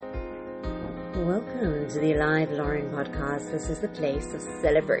Welcome to the Alive Lauren podcast. This is the place of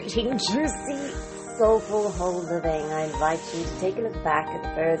celebrating juicy, soulful, whole living. I invite you to take a look back at the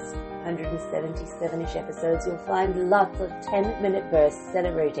first 177-ish episodes. You'll find lots of 10-minute bursts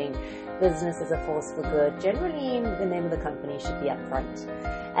celebrating business as a force for good. Generally, the name of the company should be up front.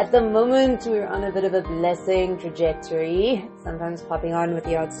 At the moment, we're on a bit of a blessing trajectory, sometimes popping on with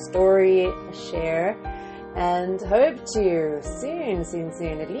the odd story, a share, and hope to soon,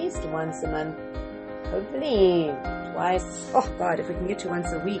 at least once a month, hopefully twice. Oh God, if we can get to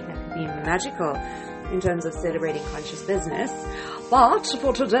once a week, that could be magical in terms of celebrating conscious business. But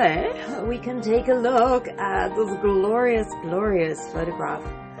for today, we can take a look at this glorious photograph.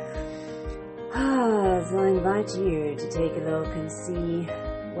 So I invite you to take a look and see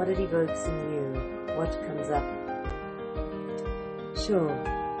what it evokes in you, what comes up.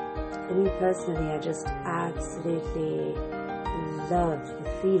 Sure. For me personally, I just absolutely love the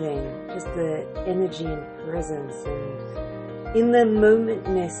feeling, just the energy and presence and in the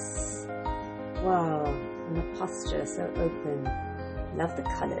momentness. Wow, and the posture so open. Love the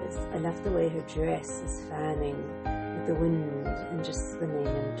colors. I love the way her dress is fanning with the wind and just spinning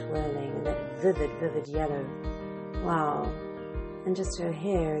and twirling and that vivid yellow. Wow. And just her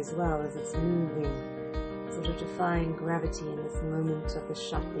hair as well as it's moving, sort of defying gravity in this moment of the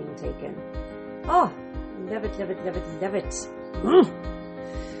shot being taken. Oh, love it.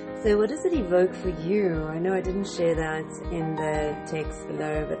 So what does it evoke for you? I know I didn't share that in the text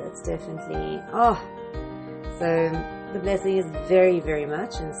below, but it's definitely, so the blessing is very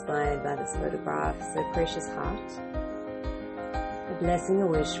much inspired by this photograph. So precious heart, a blessing, a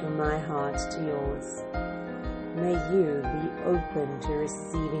wish from my heart to yours. May you be open to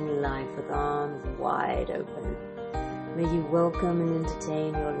receiving life with arms wide open. May you welcome and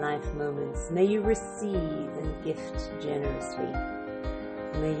entertain your life moments. May you receive and gift generously.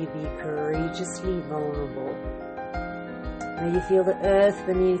 May you be courageously vulnerable. May you feel the earth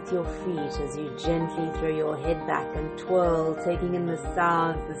beneath your feet as you gently throw your head back and twirl, taking in the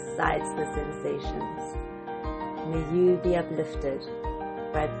sounds, the sights, the sensations. May you be uplifted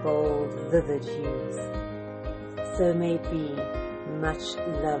by bold, vivid hues. So may it be. Much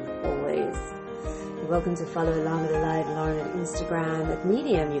love always. You're welcome to follow along at Alive Lauren at Instagram. At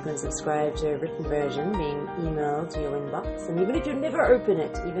Medium, you can subscribe to a written version being emailed to your inbox. And even if you never open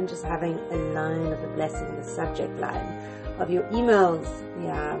it, even just having a line of the blessing in the subject line of your emails,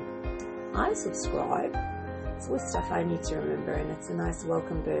 I subscribe. It's always stuff I need to remember, and it's a nice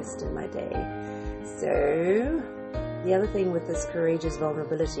welcome burst in my day. So, the other thing with this courageous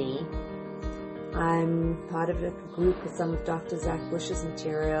vulnerability, I'm part of a group with some of Dr. Zach Bush's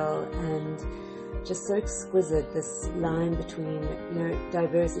material, and just so exquisite, this line between,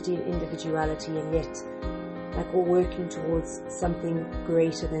 diversity and individuality, and yet like all working towards something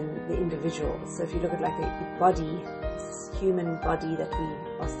greater than the individual. So if you look at like a body, this human body that we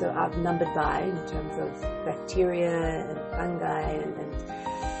are so outnumbered by in terms of bacteria and fungi and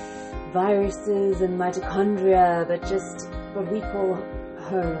viruses and mitochondria, but just what we call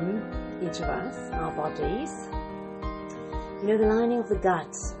home, each of us, our bodies. The lining of the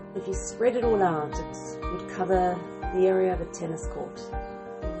gut, if you spread it all out, it would cover the area of a tennis court.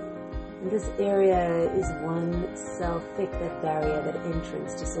 And this area is one cell thick, that barrier, that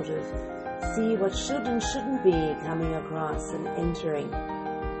entrance to sort of see what should and shouldn't be coming across and entering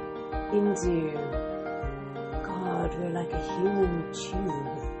into, God, we're like a human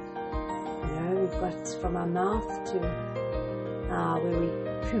tube. We've got from our mouth to where we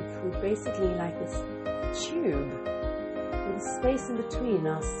poop, we're basically like this tube with a space in between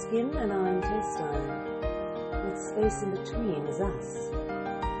our skin and our intestine. That space in between is us.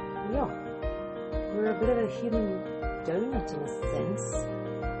 We're a bit of a human donut in a sense,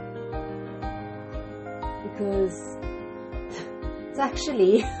 because it's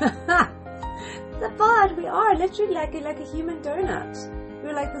actually the part we are literally like a human donut.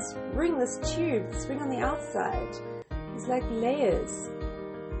 We're like this ring, this tube, this ring on the outside. It's like layers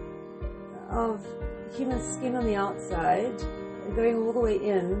of human skin on the outside going all the way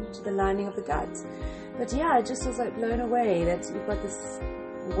in to the lining of the gut. But I just was like blown away that you've got this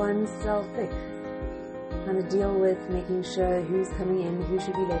one cell thick kind of deal with making sure who's coming in, who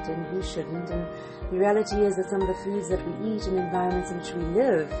should be let in, who shouldn't. And the reality is that some of the foods that we eat and environments in which we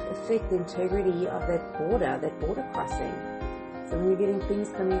live affect the integrity of that border crossing. So when you're getting things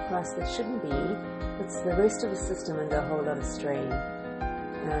coming across that shouldn't be, puts the rest of the system under a whole lot of strain.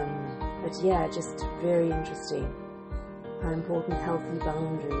 But just very interesting how important healthy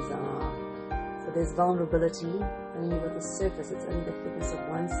boundaries are. So there's vulnerability, and you've got the surface, it's only the thickness of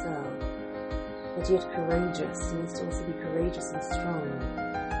one cell. But yet courageous, you must also be courageous and strong.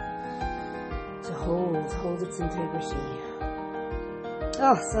 hold its integrity.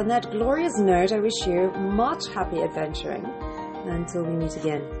 Oh, so on that glorious note, I wish you much happy adventuring until we meet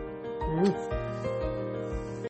again.